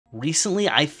Recently,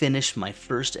 I finished my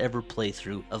first ever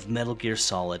playthrough of Metal Gear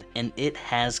Solid, and it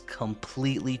has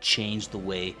completely changed the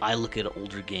way I look at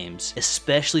older games,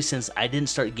 especially since I didn't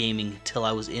start gaming till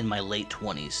I was in my late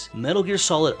 20s. Metal Gear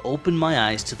Solid opened my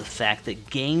eyes to the fact that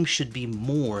games should be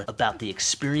more about the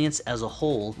experience as a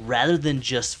whole rather than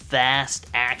just fast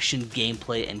action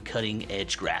gameplay and cutting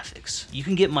edge graphics. You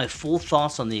can get my full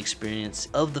thoughts on the experience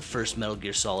of the first Metal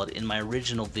Gear Solid in my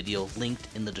original video linked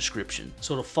in the description.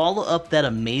 So to follow up that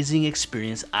amazing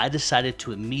experience, I decided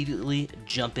to immediately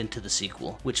jump into the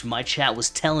sequel, which my chat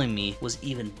was telling me was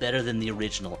even better than the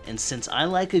original, and since I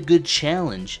like a good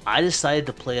challenge, I decided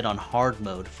to play it on hard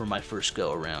mode for my first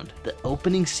go around. The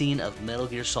opening scene of Metal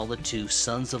Gear Solid 2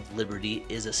 Sons of Liberty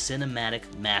is a cinematic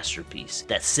masterpiece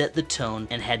that set the tone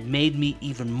and had made me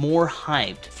even more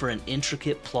hyped for an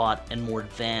intricate plot and more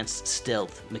advanced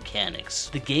stealth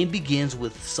mechanics. The game begins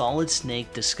with Solid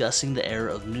Snake discussing the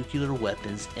era of nuclear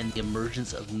weapons and the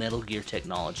emergence of Metal Gear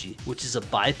technology, which is a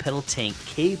bipedal tank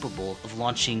capable of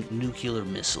launching nuclear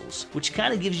missiles, which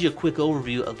kind of gives you a quick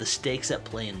overview of the stakes at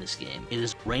play in this game. It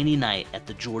is a rainy night at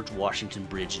the George Washington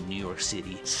Bridge in New York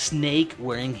City. Snake,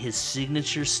 wearing his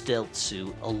signature stealth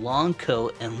suit, a long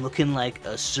coat, and looking like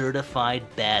a certified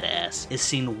badass, is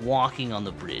seen walking on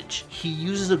the bridge. He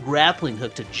uses a grappling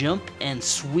hook to jump and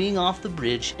swing off the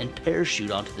bridge and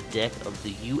parachute onto the deck of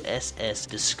the USS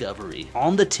Discovery.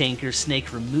 On the tanker,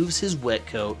 Snake removes his wet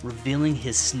coat, revealing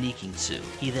his sneaking suit.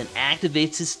 He then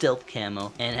activates his stealth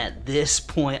camo, and at this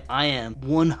point I am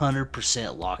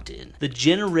 100% locked in. The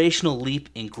generational leap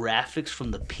in graphics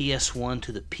from the PS1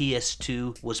 to the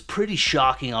PS2 was pretty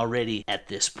shocking already at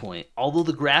this point. Although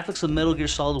the graphics of Metal Gear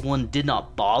Solid 1 did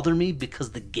not bother me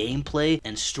because the gameplay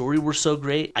and story were so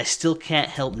great, I still can't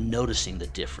help noticing the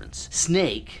difference.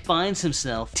 Snake finds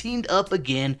himself teamed up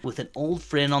again with an old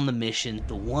friend on the mission,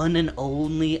 the one and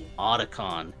only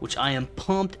Otacon, which I am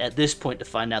pumped at this point to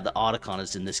find out that Otacon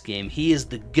is in this game. He is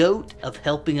the GOAT of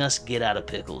helping us get out of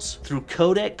pickles. Through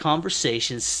codec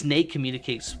conversations, Snake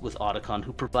communicates with Otacon,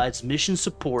 who provides mission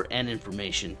support and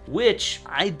information, which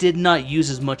I did not use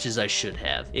as much as I should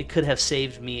have. It could have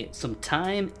saved me some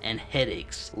time and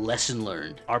headaches. Lesson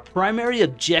learned. Our primary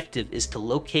objective is to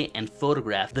locate and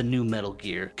photograph the new Metal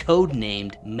Gear,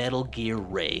 codenamed Metal Gear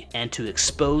Ray, and to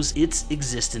expose its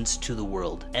existence to the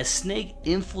world. As Snake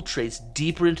infiltrates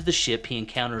deeper into the ship, he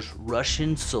encounters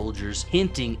Russian soldiers,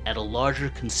 hinting at a larger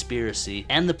conspiracy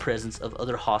and the presence of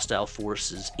other hostile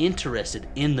forces interested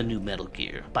in the new Metal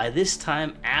Gear. By this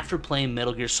time, after playing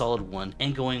Metal Gear Solid 1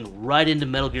 and going right into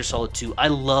Metal Gear Solid 2, I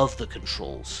love the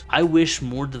controls. I wish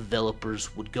more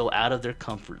developers would go out of their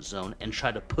comfort zone and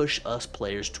try to push us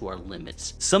players to our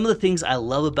limits. Some of the things I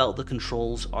love about the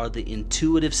controls are the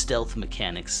intuitive stealth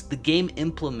mechanics. The game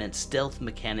implements stealth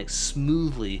mechanics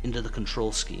smoothly into the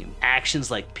control scheme.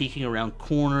 Actions like peeking around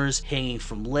corners, hanging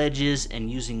from ledges,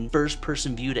 and using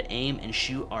first-person view to aim and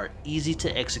shoot are easy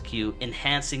to execute,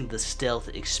 enhancing the stealth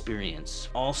experience.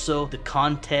 Also, the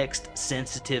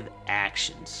context-sensitive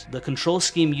actions. The control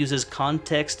scheme uses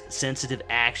context-sensitive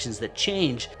actions that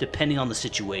change depending on the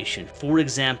situation. For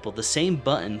example, the same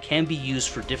button can be used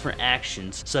for different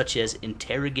actions, such as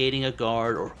interrogating a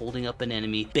guard or holding up an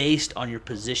enemy, based on your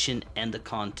position and the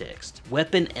context.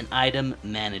 Weapon and item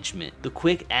management. The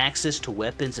quick access to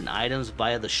weapons and items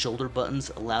via the shoulder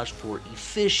buttons allows for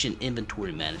efficient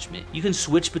inventory management. You can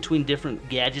switch between different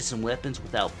gadgets and weapons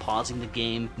without pausing the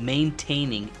game,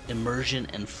 maintaining immersion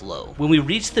and flow. When we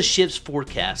reached the ship's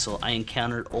forecastle, I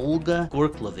encountered Olga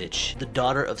Gorklovich, the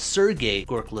daughter of Sergei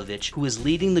Gorklovich, who is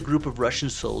leading the group of Russian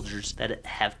soldiers that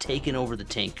have taken over the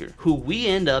tanker, who we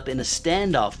end up in a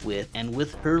standoff with, and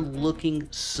with her looking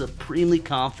supremely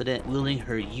confident, wielding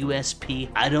her USP,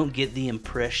 I don't get the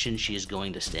impression she is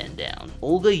going to stand down.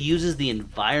 Olga uses the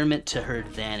environment to her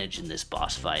advantage in this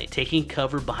boss fight, taking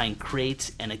cover behind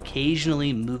crates and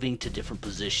occasionally moving to different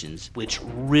positions, which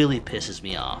really pisses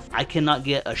me off. I cannot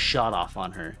get a shot off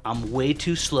on her. I'm way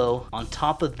too slow. On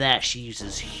top of that, she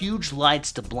uses huge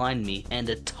lights to blind me and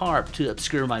a tarp to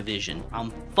obscure my vision.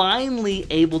 I'm finally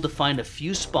able to find a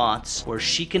few spots where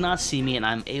she cannot see me, and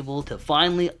I'm able to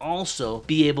finally also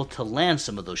be able to land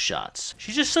some of those shots.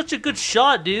 She's just such a good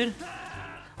shot, dude.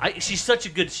 She's such a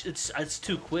good, it's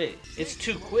too quick. It's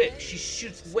too quick. She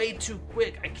shoots way too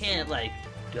quick. I can't, like,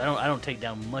 dude, I don't take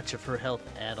down much of her health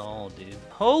at all, dude.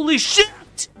 Holy shit!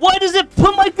 Why does it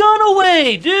put my gun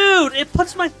away, dude? It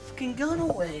puts my fucking gun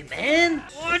away, man.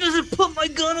 Why does it put my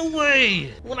gun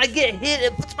away? When I get hit,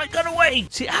 it puts my gun away.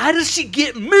 See, how does she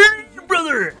get me,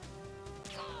 brother?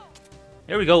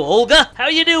 There we go, Olga. How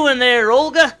you doing there,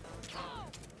 Olga?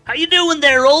 How you doing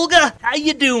there, Olga? How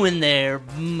you doing there?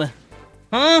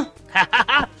 Huh?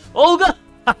 Olga?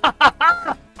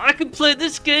 I play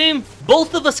this game.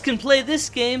 Both of us can play this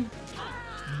game.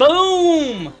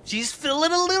 Boom! She's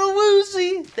feeling a little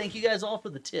woozy. Thank you guys all for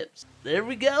the tips. There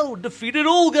we go, defeated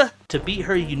Olga. To beat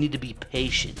her, you need to be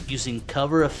patient. Using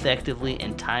cover effectively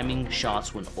and timing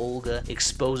shots when Olga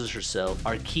exposes herself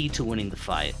are key to winning the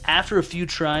fight. After a few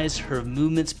tries, her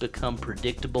movements become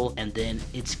predictable and then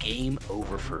it's game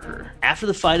over for her. After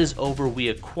the fight is over, we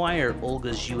acquire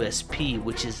Olga's USP,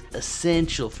 which is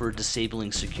essential for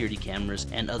disabling security cameras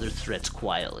and other threats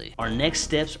quietly. Our next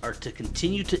steps are to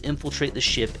continue to infiltrate the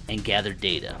ship and gather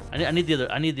data. I need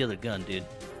the other gun, dude.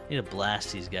 I need to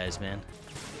blast these guys, man.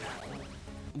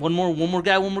 One more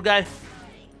guy.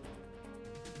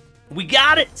 We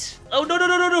got it! Oh,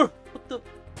 no. What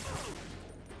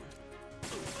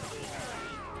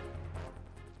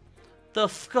the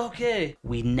fuck? Okay.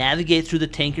 We navigate through the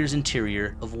tanker's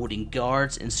interior, avoiding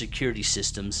guards and security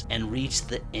systems, and reach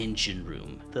the engine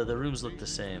room. The rooms look the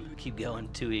same. Keep going,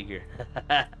 too eager.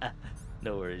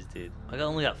 No worries, dude. I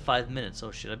only got 5 minutes. Oh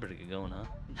shit, I better get going, huh?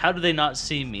 How do they not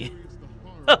see me?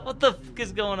 What the fuck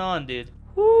is going on, dude?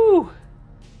 Woo!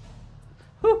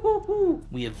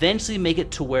 We eventually make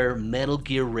it to where Metal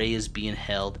Gear Ray is being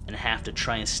held and have to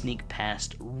try and sneak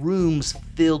past rooms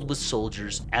filled with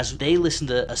soldiers as they listen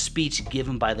to a speech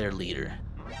given by their leader.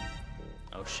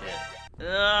 Oh shit.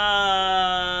 Ah,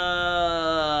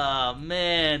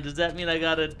 man, does that mean I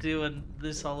gotta do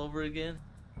this all over again?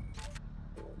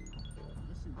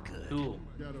 Cool.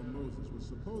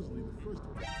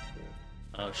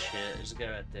 Oh shit, there's a guy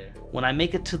right there. When I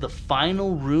make it to the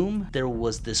final room, there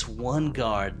was this one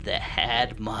guard that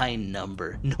had my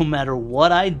number. No matter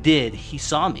what I did, he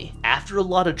saw me. After a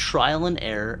lot of trial and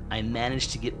error, I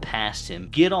managed to get past him,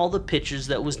 get all the pictures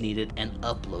that was needed, and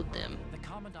upload them. The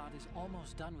Commandant is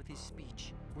almost done with his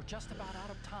speech. We're just about out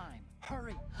of time.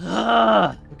 Hurry!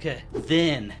 Okay.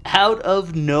 Then, out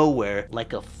of nowhere,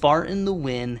 like a fart in the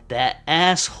wind, that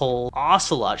asshole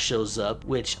Ocelot shows up,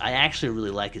 which I actually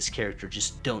really like his character,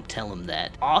 just don't tell him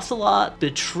that. Ocelot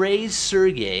betrays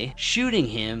Sergei, shooting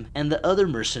him and the other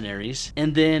mercenaries,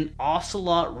 and then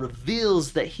Ocelot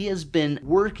reveals that he has been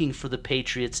working for the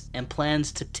Patriots and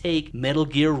plans to take Metal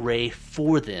Gear Ray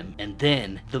for them. And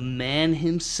then, the man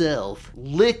himself,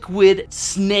 Liquid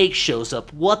Snake, shows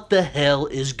up. What the hell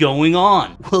is going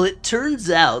on? Well, it turns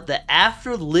out that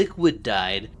after Liquid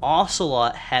died,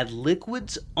 Ocelot had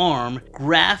Liquid's arm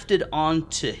grafted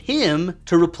onto him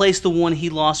to replace the one he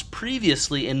lost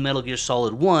previously in Metal Gear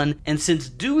Solid 1, and since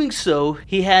doing so,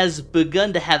 he has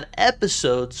begun to have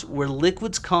episodes where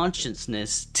Liquid's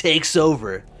consciousness takes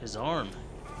over his arm.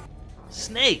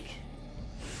 Snake!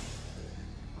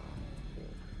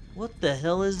 What the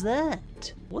hell is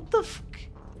that? What the fuck?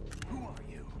 Who are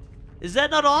you? Is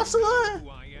that not Ocelot? Who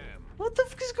I am. What the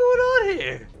fuck is going on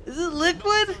here? Is it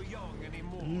Liquid? So young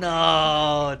anymore.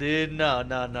 No, dude,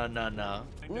 no.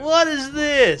 What is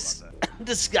this?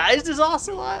 Disguised as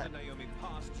Ocelot? Naomi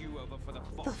passed you over for the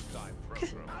fourth time.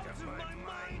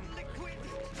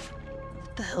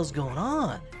 What the hell's going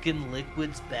on? Fucking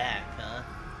Liquid's back, huh?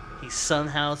 He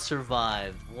somehow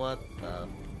survived. What the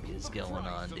is going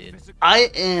on, dude?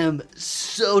 I am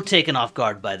so taken off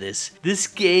guard by this. This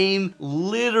game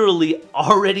literally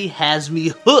already has me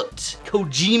hooked.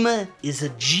 Kojima is a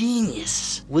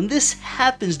genius. When this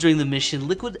happens during the mission,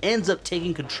 Liquid ends up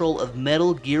taking control of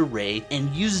Metal Gear Ray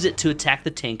and uses it to attack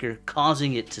the tanker,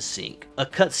 causing it to sink. A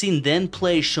cutscene then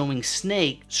plays showing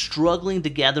Snake struggling to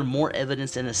gather more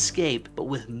evidence and escape, but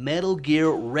with Metal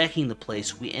Gear wrecking the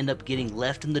place, we end up getting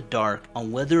left in the dark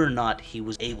on whether or not he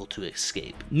was able to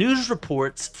escape. News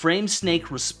reports frame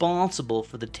Snake responsible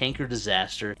for the tanker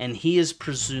disaster, and he is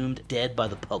presumed dead by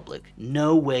the public.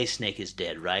 No way Snake is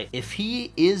dead, right? If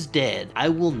he is dead, I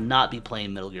will not be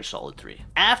playing Metal Gear Solid 3.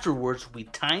 Afterwards, we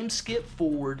time skip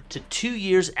forward to 2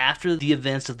 years after the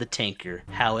events of the tanker.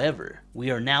 However, we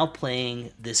are now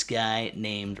playing this guy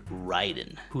named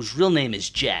Raiden, whose real name is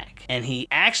Jack, and he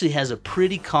actually has a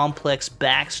pretty complex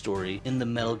backstory in the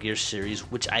Metal Gear series,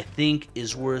 which I think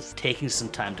is worth taking some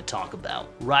time to talk about.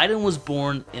 Raiden was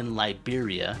born in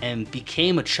Liberia and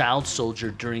became a child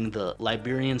soldier during the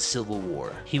Liberian Civil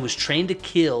War. He was trained to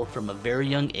kill from a very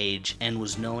young age and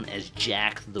was known as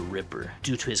Jack the Ripper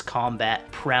due to his combat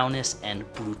prowess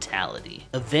and brutality.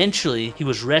 Eventually, he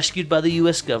was rescued by the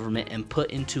US government and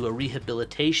put into a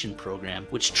rehabilitation program,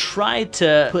 which tried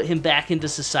to put him back into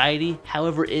society.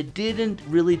 However, it didn't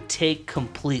really take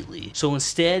completely. So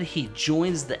instead, he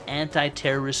joins the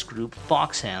anti-terrorist group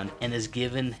Foxhound and is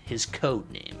given his code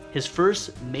name. game. His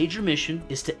first major mission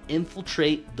is to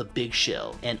infiltrate the Big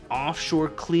Shell, an offshore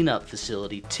cleanup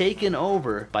facility taken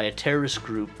over by a terrorist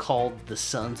group called the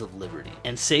Sons of Liberty,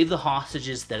 and save the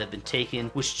hostages that have been taken,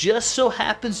 which just so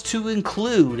happens to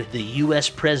include the US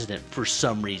president for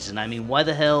some reason. I mean, why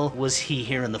the hell was he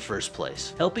here in the first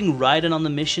place? Helping Raiden on the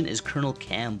mission is Colonel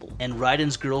Campbell and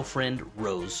Raiden's girlfriend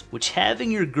Rose, which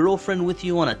having your girlfriend with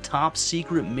you on a top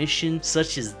secret mission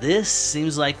such as this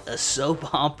seems like a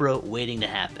soap opera waiting to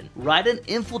happen. Raiden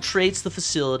infiltrates the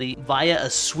facility via a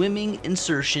swimming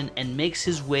insertion and makes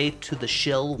his way to the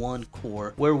Shell 1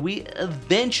 core, where we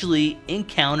eventually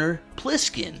encounter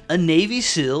Pliskin, a Navy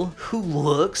SEAL who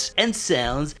looks and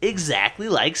sounds exactly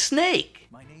like Snake.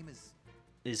 My name is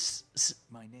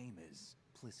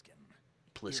Pliskin.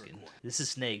 Pliskin. This is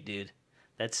Snake, dude.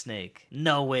 That's Snake.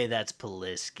 No way that's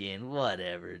Pliskin.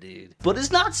 Whatever, dude. But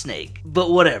it's not Snake. But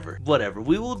whatever. Whatever.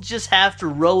 We will just have to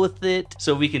roll with it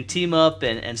so we can team up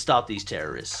and stop these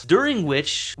terrorists. During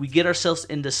which, we get ourselves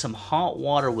into some hot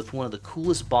water with one of the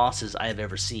coolest bosses I have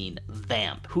ever seen,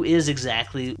 Vamp, who is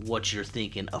exactly what you're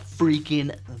thinking, a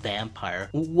freaking vampire.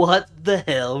 What the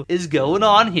hell is going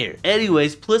on here?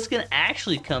 Anyways, Pliskin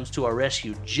actually comes to our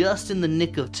rescue just in the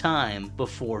nick of time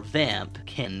before Vamp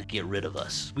can get rid of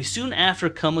us. We soon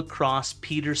after come across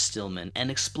Peter Stillman, an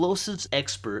explosives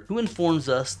expert who informs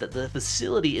us that the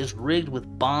facility is rigged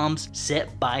with bombs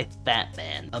set by Fat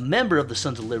Man, a member of the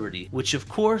Sons of Liberty, which of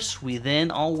course we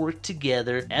then all work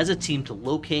together as a team to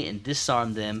locate and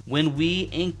disarm them when we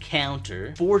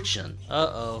encounter Fortune.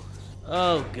 Uh-oh.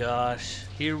 Oh gosh.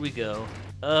 Here we go.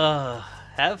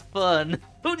 Have fun.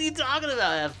 What are you talking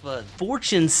about, have fun?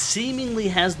 Fortune seemingly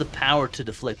has the power to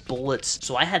deflect bullets,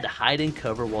 so I had to hide in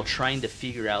cover while trying to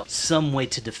figure out some way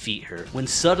to defeat her. When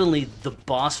suddenly, the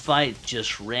boss fight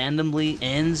just randomly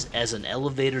ends as an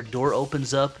elevator door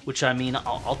opens up, which I mean,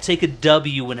 I'll take a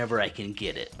W whenever I can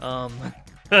get it.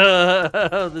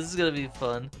 This is gonna be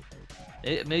fun.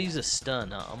 Maybe use a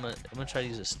stun. I'm gonna try to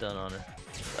use a stun on her.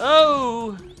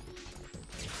 Oh!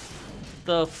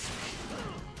 The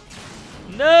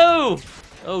No!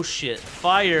 Oh shit,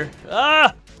 fire.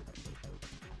 Ah!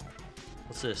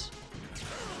 What's this?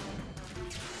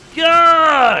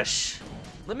 Gosh!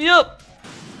 Let me up!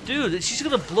 Dude, she's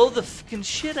gonna blow the fucking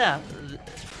shit out.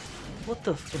 What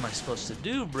the f am I supposed to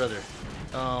do, brother?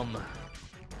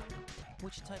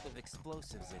 Which type of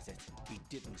explosives is it? He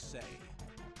didn't say.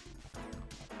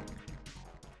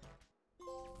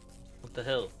 What the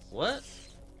hell? What?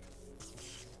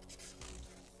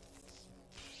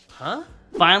 Huh?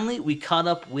 Finally, we caught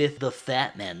up with the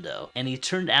Fat Man though, and he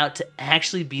turned out to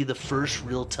actually be the first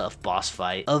real tough boss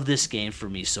fight of this game for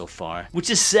me so far. Which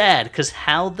is sad, because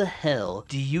how the hell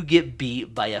do you get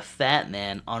beat by a fat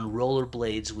man on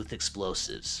rollerblades with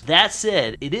explosives? That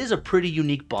said, it is a pretty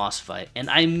unique boss fight, and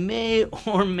I may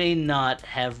or may not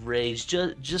have raged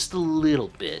just a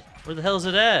little bit. Where the hell is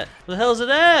it at? Where the hell is it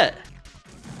at?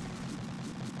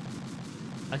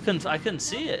 I couldn't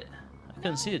see it. I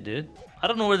couldn't see it, dude. I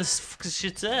don't know where this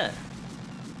shit's at.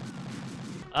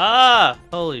 Ah!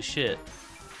 Holy shit.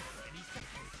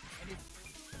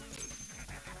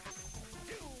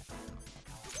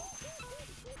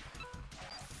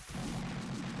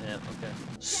 Yeah, okay.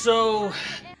 So,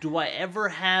 do I ever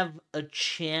have a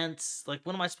chance? Like,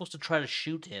 when am I supposed to try to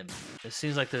shoot him? It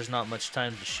seems like there's not much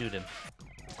time to shoot him.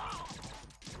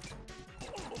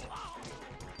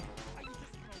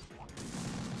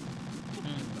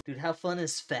 Dude, how fun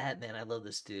is Fat Man? I love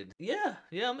this dude. Yeah,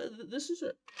 this is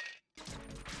it.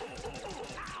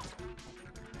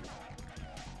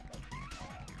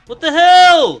 What the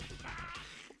hell?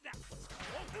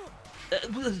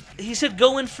 He said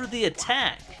go in for the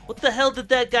attack. What the hell did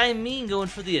that guy mean, going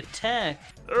for the attack?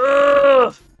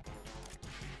 Ugh!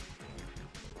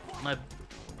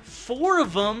 4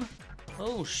 of them?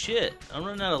 Oh shit, I'm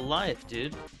running out of life,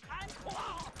 dude.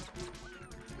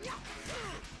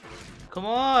 Come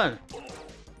on!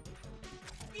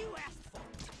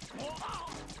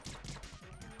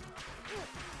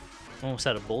 Almost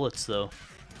out of bullets, though.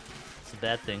 It's a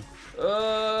bad thing.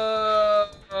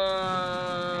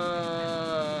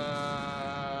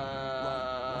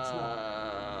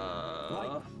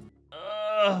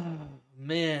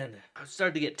 Man, I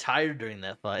started to get tired during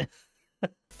that fight.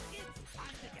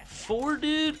 4,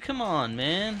 dude? Come on,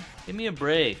 man. Give me a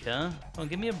break, huh? Come on,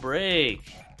 give me a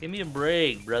break. Give me a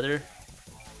break, brother.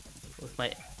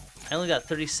 I only got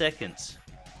 30 seconds.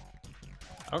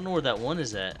 I don't know where that one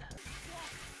is at.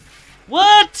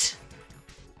 What?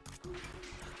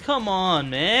 Come on,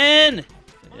 man.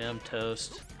 Yeah, I'm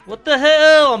toast. What the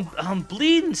hell? I'm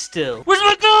bleeding still. Where's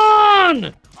my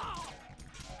gun?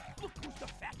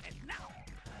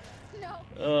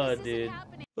 Oh, dude.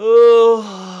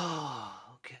 Oh,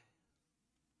 okay.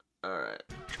 Alright.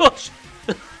 Gosh!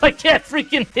 I can't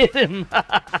freaking hit him!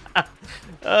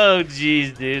 Oh,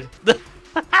 jeez, dude. Oh,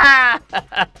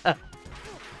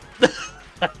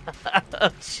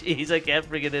 jeez, I can't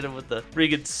freaking hit him with the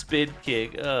freaking spin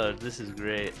kick. Oh, this is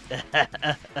great.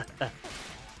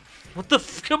 What the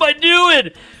f am I doing?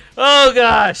 Oh,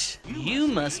 gosh. You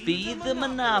must be the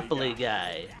Monopoly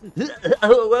guy.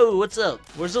 Oh, whoa, what's up?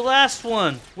 Where's the last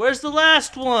one? Where's the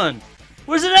last one?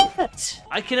 Where's it at?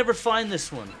 I can never find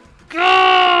this one.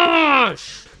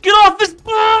 Gosh! Get off his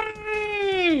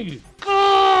body!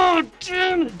 God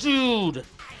damn it, dude!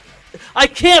 I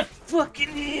can't fucking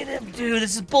hit him, dude.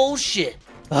 This is bullshit.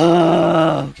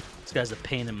 This guy's a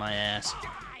pain in my ass.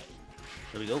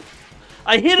 There we go.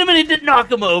 I hit him and he didn't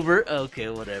knock him over. Okay,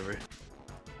 whatever.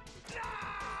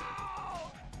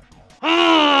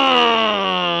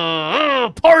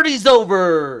 Party's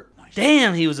over!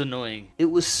 Damn, he was annoying. It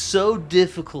was so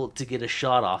difficult to get a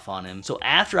shot off on him. So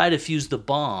after I defused the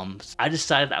bombs, I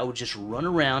decided I would just run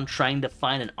around trying to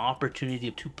find an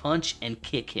opportunity to punch and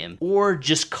kick him, or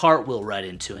just cartwheel right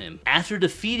into him. After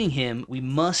defeating him, we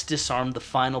must disarm the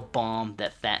final bomb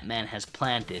that Fat Man has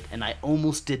planted, and I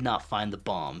almost did not find the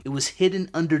bomb. It was hidden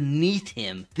underneath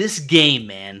him. This game,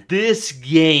 man. This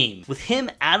game. With him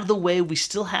out of the way, we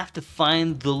still have to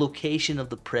find the location of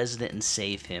the president and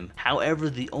save him. However,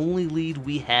 the only lead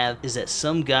we have is that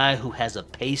some guy who has a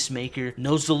pacemaker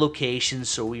knows the location,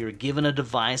 so we are given a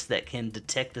device that can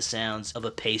detect the sounds of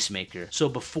a pacemaker. So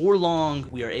before long,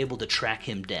 we are able to track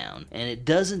him down. And it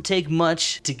doesn't take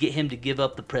much to get him to give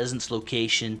up the president's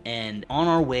location, and on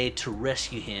our way to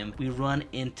rescue him, we run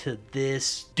into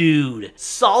this dude,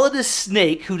 Solidus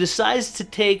Snake, who decides to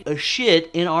take a shit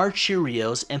in our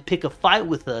Cheerios and pick a fight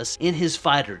with us in his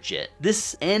fighter jet.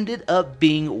 This ended up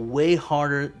being way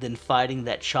harder than fighting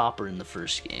that chopper in the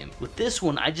first game. With this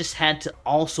one, I just had to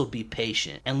also be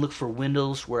patient and look for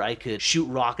windows where I could shoot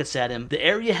rockets at him. The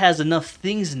area has enough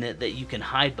things in it that you can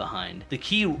hide behind. The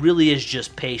key really is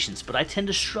just patience, but I tend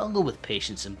to struggle with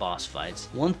patience in boss fights.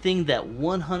 One thing that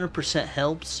 100%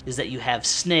 helps is that you have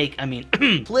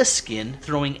Pliskin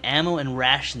throwing ammo and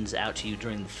rations out to you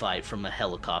during the fight from a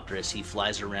helicopter as he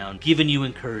flies around, giving you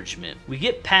encouragement. We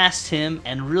get past him,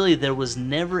 and really there was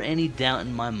never any doubt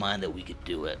in my mind that we could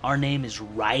do it. Our name is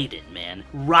Raiden, man.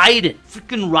 Raiden!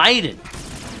 Freaking Raiden!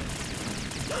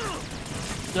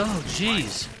 Oh,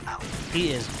 jeez.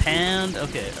 He is panned.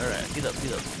 Okay, alright. Get up,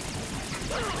 get up.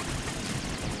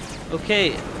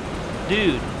 Okay,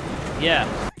 dude. Yeah.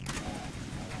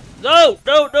 No!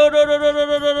 No, no, no, no, no, no,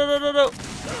 no, no, no, no, no!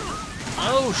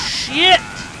 Oh, shit!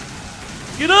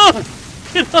 Get up!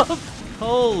 Get up!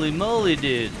 Holy moly,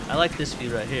 dude. I like this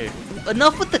view right here.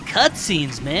 Enough with the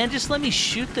cutscenes, man. Just let me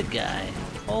shoot the guy.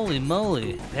 Holy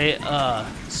moly. Hey,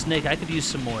 Snake, I could use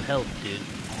some more help, dude.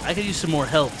 I could use some more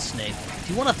help, Snake.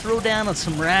 Do you want to throw down on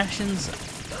some rations?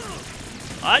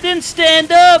 I didn't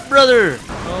stand up, brother!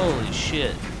 Holy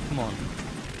shit. Come on.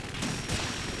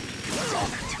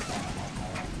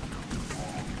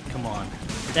 Come on.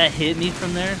 Did that hit me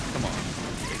from there? Come on.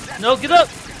 No, get up!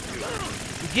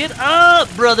 Get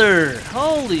up, brother!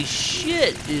 Holy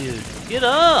shit, dude. Get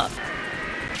up!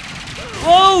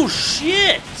 Oh,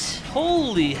 shit!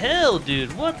 Holy hell,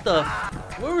 dude. What the...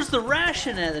 Where was the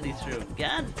ration at that he threw?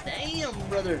 God damn,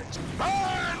 brother.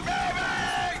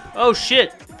 Oh,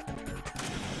 shit.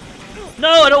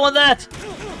 No, I don't want that.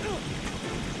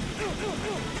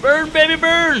 Burn, baby,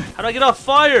 burn. How do I get off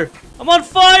fire? I'm on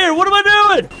fire. What am I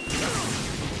doing?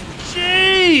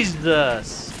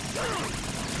 Jesus.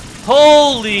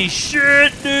 Holy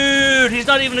shit, dude. He's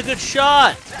not even a good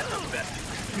shot.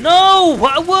 No,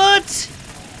 what?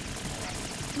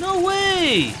 No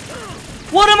way!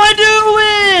 What am I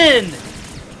doing?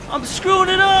 I'm screwing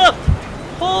it up!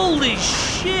 Holy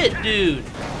shit, dude!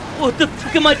 What the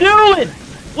fuck am I doing?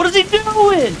 What is he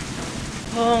doing?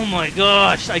 Oh my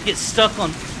gosh, I get stuck on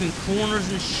fucking corners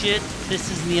and shit.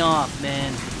 Pisses me off,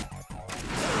 man.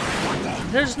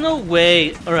 There's no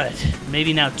way. Alright,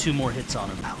 maybe now 2 more hits on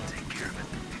him. I'll take care of it.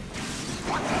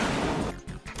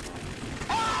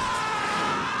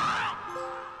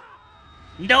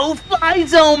 No fly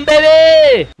zone,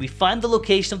 baby! We find the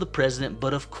location of the president,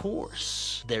 but of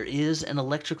course, there is an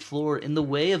electric floor in the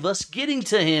way of us getting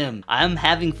to him. I'm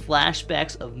having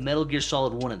flashbacks of Metal Gear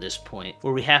Solid 1 at this point,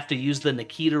 where we have to use the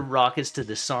Nikita rockets to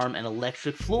disarm an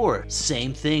electric floor.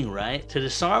 Same thing, right? To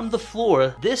disarm the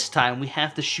floor, this time we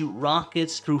have to shoot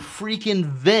rockets through freaking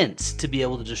vents to be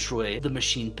able to destroy the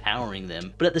machine powering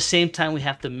them. But at the same time, we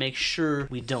have to make sure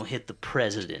we don't hit the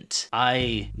president.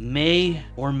 I may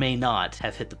or may not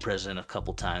have hit the president a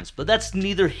couple times, but that's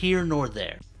neither here nor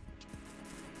there.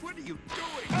 are you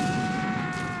doing?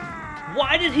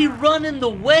 Why did he run in the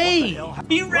way? hell?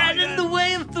 He ran in Ryan! the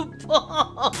way of the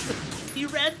bomb. He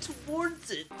ran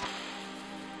towards it.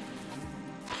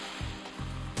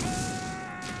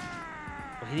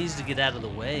 Well, he needs to get out of the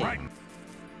way. Right.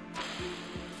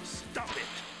 Stop it.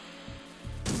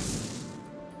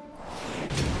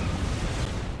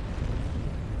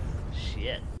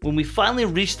 Shit. When we finally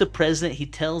reach the president, he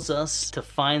tells us to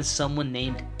find someone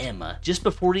named Emma just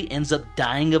before he ends up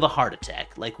dying of a heart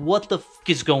attack. Like, what the f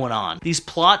is going on? These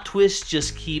plot twists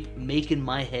just keep making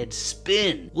my head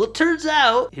spin. Well, it turns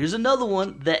out, here's another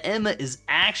one, that Emma is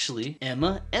actually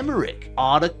Emma Emmerich,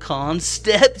 Otacon's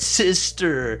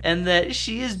stepsister, and that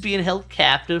she is being held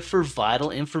captive for vital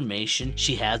information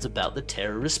she has about the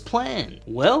terrorist plan.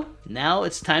 Well, now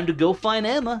it's time to go find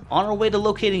Emma. On our way to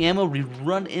locating Emma, we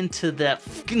run into that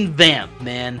fucking vamp,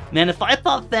 man. Man, if I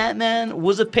thought that man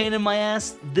was a pain in my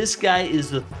ass, this guy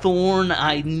is the thorn.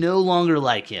 I no longer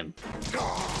like him.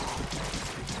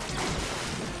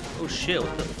 Oh shit,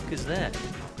 what the fuck is that?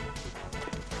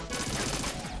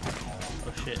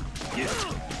 Oh shit.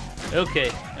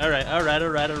 Okay, alright.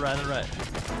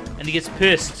 And he gets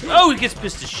pissed. Oh, he gets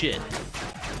pissed as shit.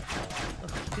 Where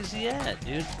the fuck is he at,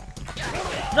 dude?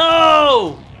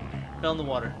 No! Fell in the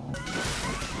water.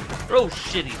 Oh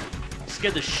shit, he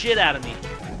scared the shit out of me.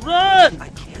 Run! I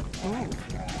can't move.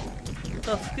 What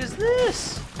the fuck is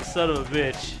this? Son of a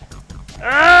bitch.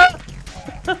 Ah!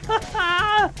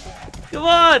 Come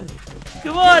on!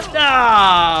 Come on!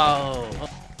 No!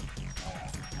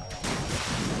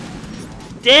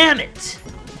 Damn it!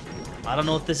 I don't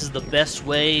know if this is the best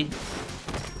way.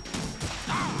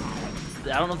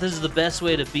 I don't know if this is the best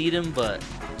way to beat him, but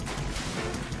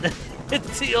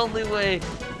it's the only way.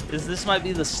 This might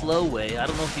be the slow way. I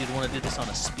don't know if you'd want to do this on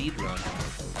a speed run.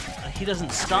 He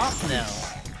doesn't stop now.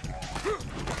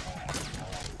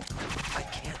 I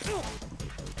can't.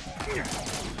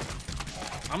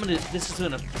 This is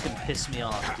gonna fucking piss me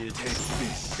off, dude.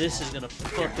 This is gonna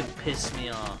fucking piss me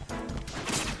off.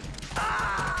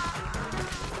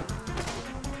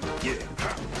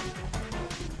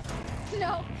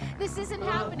 No, this isn't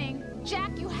happening.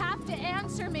 Jack, you have to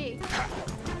answer me.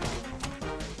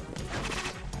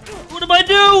 What am I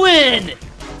doing?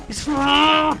 This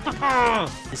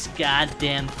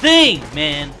goddamn thing,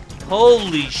 man.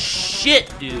 Holy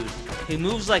shit, dude. He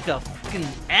moves like a fucking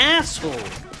asshole.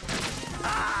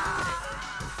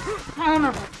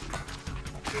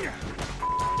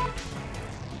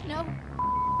 No,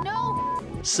 no.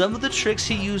 Some of the tricks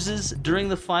he uses during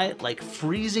the fight, like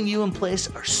freezing you in place,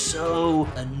 are so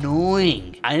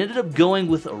annoying. I ended up going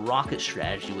with a rocket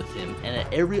strategy with him, and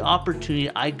at every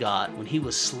opportunity I got when he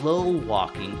was slow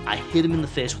walking, I hit him in the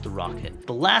face with the rocket.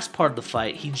 The last part of the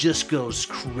fight, he just goes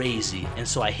crazy, and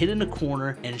so I hid in a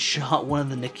corner and shot one of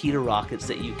the Nikita rockets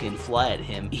that you can fly at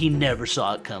him. He never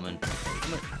saw it coming.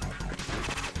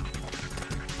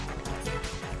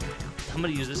 I'm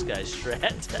gonna use this guy's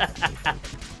strat.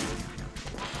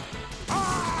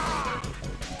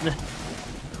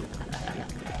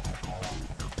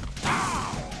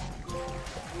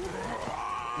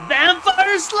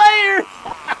 Vampire Slayer!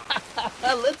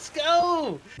 Let's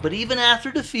go! But even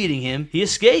after defeating him, he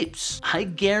escapes. I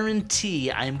guarantee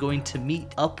I am going to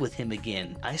meet up with him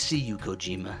again. I see you,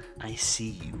 Kojima. I see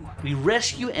you. We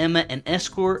rescue Emma and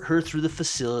escort her through the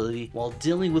facility while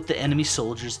dealing with the enemy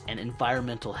soldiers and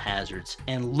environmental hazards,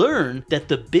 and learn that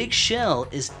the big shell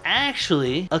is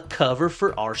actually a cover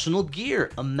for Arsenal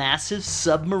Gear, a massive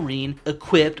submarine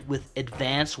equipped with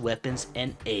advanced weapons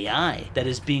and AI that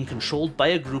is being controlled by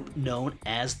a group known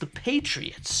as the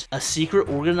Patriots, a secret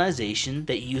organization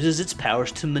that uses its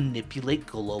powers to manipulate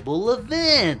global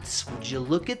events. Would you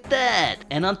look at that?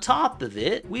 And on top of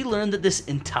it, we learn that this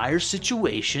entire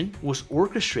situation was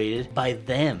orchestrated by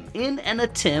them in an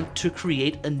attempt to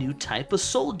create a new type of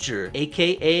soldier,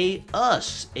 aka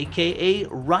us, aka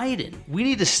Raiden. We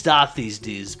need to stop these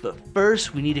dudes, but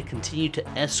first we need to continue to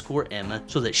escort Emma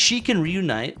so that she can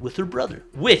reunite with her brother,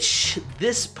 which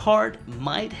this part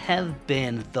might have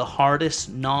been the hardest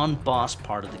non-boss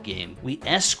part of the game. We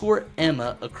escort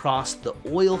Emma across the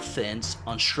oil fence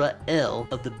on Strut L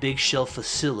of the Big Shell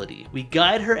facility. We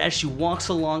guide her as she walks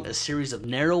along a series of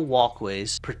narrow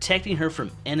walkways, protecting her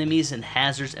from enemies and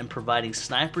hazards and providing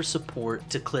sniper support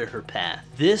to clear her path.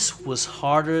 This was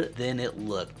harder than it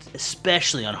looked,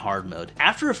 especially on hard mode.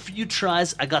 After a few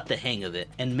tries, I got the hang of it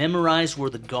and memorized where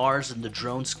the guards and the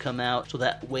drones come out so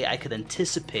that way I could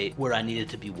anticipate where I needed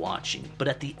to be watching. But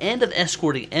at the end of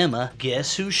escorting Emma,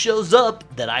 guess who shows up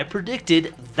that I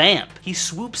predicted? Vamp. He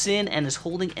swoops in and is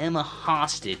holding Emma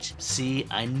hostage. See,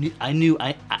 I knew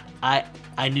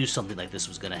I knew something like this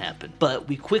was gonna happen. But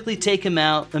we quickly take him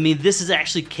out. I mean, this is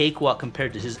actually cakewalk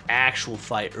compared to his actual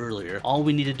fight earlier. All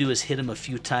we need to do is hit him a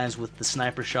few times with the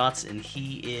sniper shots and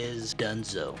he is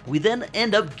donezo. We then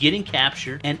end up getting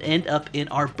captured and end up in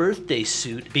our birthday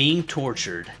suit being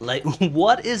tortured. Like,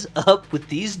 what is up with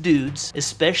these dudes,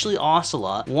 especially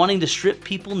Ocelot, wanting to strip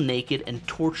people naked and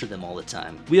torture them all the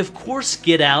time? We of course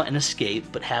get out and escape,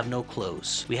 but have no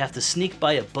clothes. We have to sneak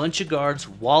by a bunch of guards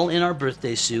while in our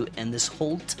birthday suit, and this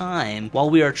whole time, while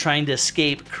we are trying to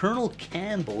escape, Colonel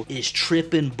Campbell is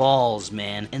tripping balls,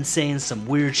 man, and saying some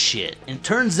weird shit. And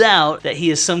turns out that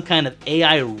he is some kind of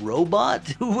AI robot?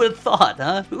 Who would have thought,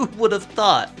 huh? Who would have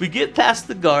thought? We get past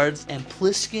the guards, and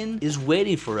Pliskin is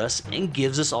waiting for us and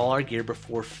gives us all our gear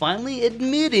before finally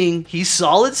admitting he's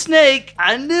Solid Snake.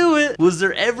 I knew it! Was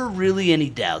there ever really any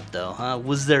doubt, though, huh?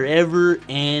 Was there ever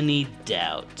any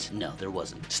doubt? No, there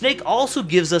wasn't. Snake also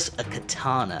gives us a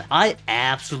katana. I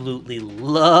absolutely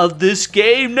love this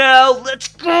game now. Let's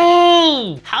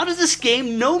go! How does this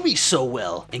game know me so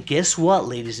well? And guess what,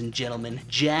 ladies and gentlemen?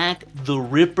 Jack the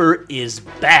Ripper is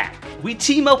back. We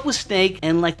team up with Snake,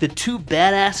 and like the two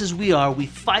badasses we are, we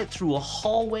fight through a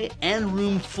hallway and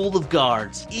room full of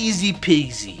guards. Easy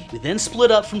peasy. We then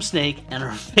split up from Snake and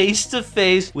are face to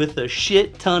face with a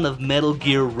shit ton of Metal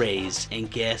Gear Rays. And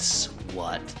guess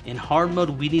what? In hard mode,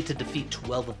 we need to defeat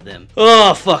 12 of them.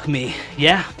 Oh, fuck me.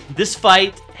 Yeah, this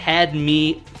fight had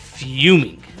me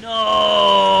fuming. No,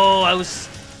 I was...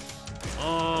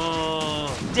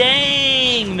 Oh,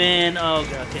 dang, man. Oh,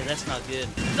 God, okay, that's not good.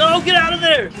 No, get out of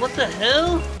there. What the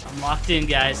hell? I'm locked in,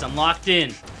 guys. I'm locked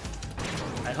in.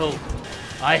 I hope.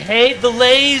 I hate the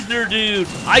laser, dude.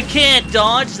 I can't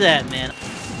dodge that, man.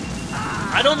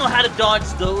 I don't know how to dodge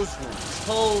those ones.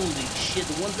 Holy shit,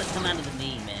 the ones that come out of the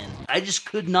knee, man. I just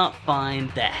could not find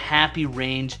that happy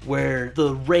range where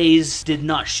the rays did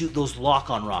not shoot those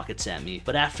lock-on rockets at me.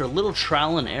 But after a little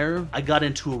trial and error, I got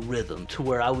into a rhythm to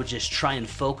where I would just try and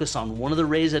focus on one of the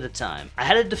rays at a time. I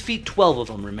had to defeat 12 of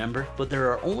them, remember? But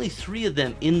there are only 3 of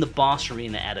them in the boss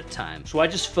arena at a time. So I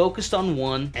just focused on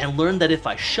one and learned that if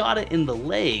I shot it in the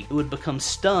leg, it would become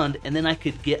stunned and then I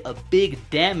could get a big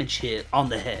damage hit on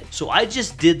the head. So I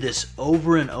just did this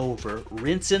over and over.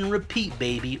 Rinse and repeat,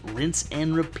 baby. Rinse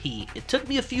and repeat. It took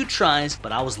me a few tries,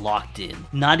 but I was locked in.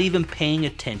 Not even paying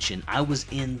attention. I was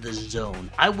in the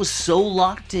zone. I was so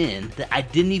locked in that I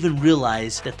didn't even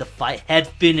realize that the fight had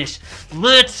finished.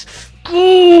 Let's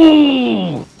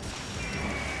go!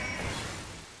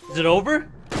 Is it over?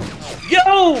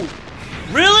 Yo!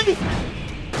 Really?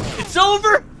 It's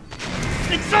over?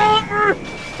 It's over!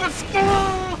 Let's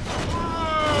go!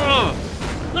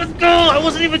 Let's go! I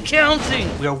wasn't even counting!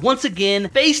 We are once again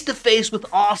face to face with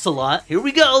Ocelot. Here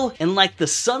we go! And like the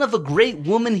son of a great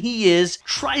woman he is,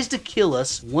 tries to kill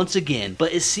us once again.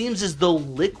 But it seems as though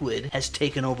Liquid has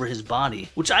taken over his body.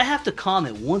 Which I have to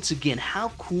comment once again, how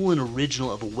cool and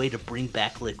original of a way to bring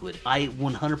back Liquid. I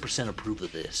 100% approve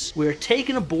of this. We are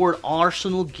taken aboard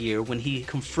Arsenal Gear when he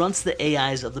confronts the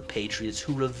AIs of the Patriots,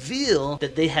 who reveal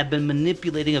that they have been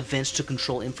manipulating events to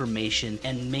control information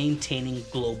and maintaining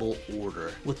global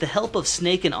order. With the help of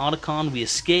Snake and Otacon, we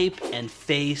escape and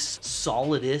face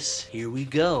Solidus, here we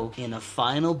go, in a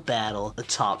final battle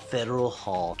atop Federal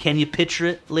Hall. Can you picture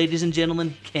it, ladies and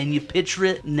gentlemen? Can you picture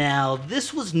it? Now,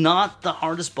 this was not the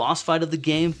hardest boss fight of the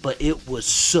game, but it was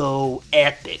so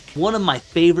epic. One of my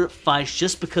favorite fights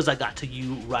just because I got to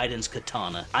use Raiden's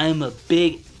katana. I am a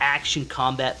big action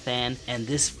combat fan, and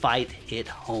this fight hit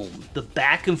home. The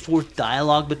back and forth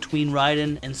dialogue between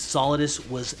Raiden and Solidus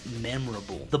was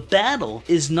memorable. The battle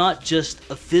is not just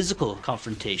a physical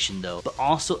confrontation though, but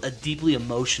also a deeply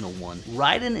emotional one.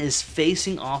 Raiden is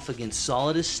facing off against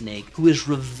Solidus Snake, who is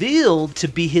revealed to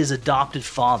be his adopted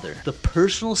father. The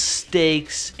personal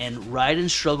stakes and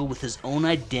Raiden's struggle with his own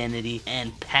identity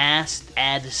and past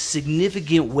add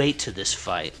significant weight to this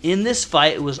fight. In this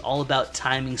fight, it was all about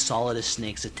timing Solidus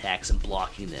Snake's attacks and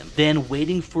blocking them, then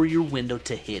waiting for your window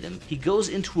to hit him. He goes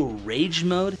into a rage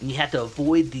mode and you have to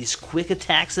avoid these quick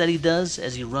attacks that he does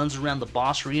as he runs around the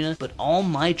boss arena, but all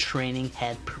my training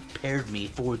had prepared me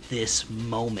for this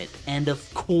moment. And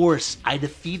of course, I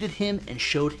defeated him and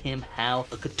showed him how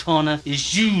a katana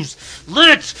is used.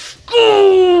 Let's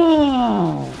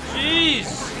go!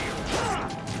 Jeez!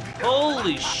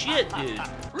 Holy shit, dude.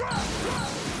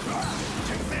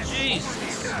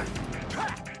 Jesus.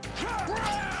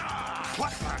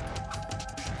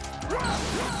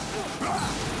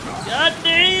 God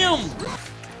damn!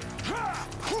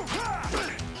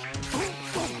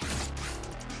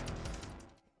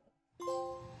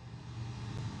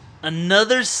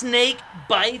 Another snake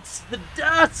bites the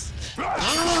dust!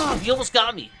 He almost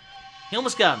got me. He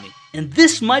almost got me. And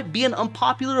this might be an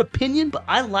unpopular opinion, but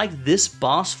I like this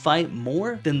boss fight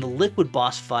more than the liquid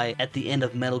boss fight at the end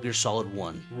of Metal Gear Solid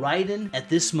 1. Raiden, at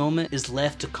this moment, is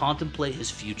left to contemplate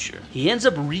his future. He ends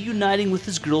up reuniting with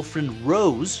his girlfriend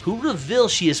Rose, who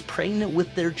reveals she is pregnant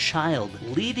with their child,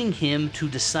 leading him to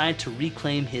decide to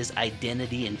reclaim his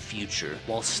identity and future,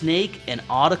 while Snake and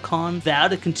Otacon vow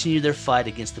to continue their fight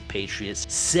against the Patriots,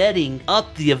 setting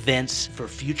up the events for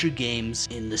future games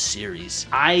in the series.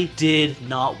 I did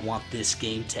not want this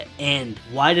game to end.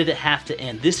 Why did it have to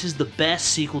end? This is the best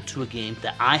sequel to a game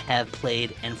that I have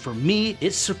played, and for me,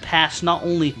 it surpassed not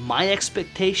only my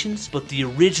expectations, but the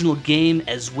original game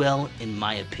as well, in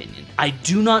my opinion. I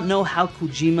do not know how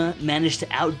Kojima managed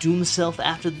to outdo himself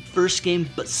after the first game,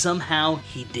 but somehow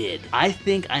he did. I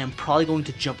think I am probably going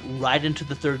to jump right into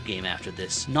the third game after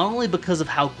this. Not only because of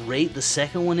how great the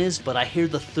second one is, but I hear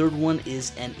the third one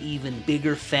is an even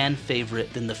bigger fan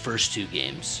favorite than the first two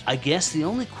games. I guess the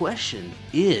only question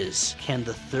is, can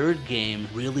the third game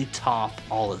really top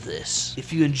all of this?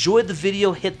 If you enjoyed the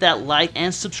video, hit that like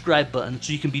and subscribe button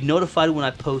so you can be notified when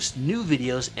I post new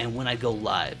videos and when I go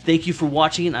live. Thank you for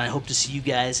watching, and I hope to see you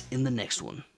guys in the next one.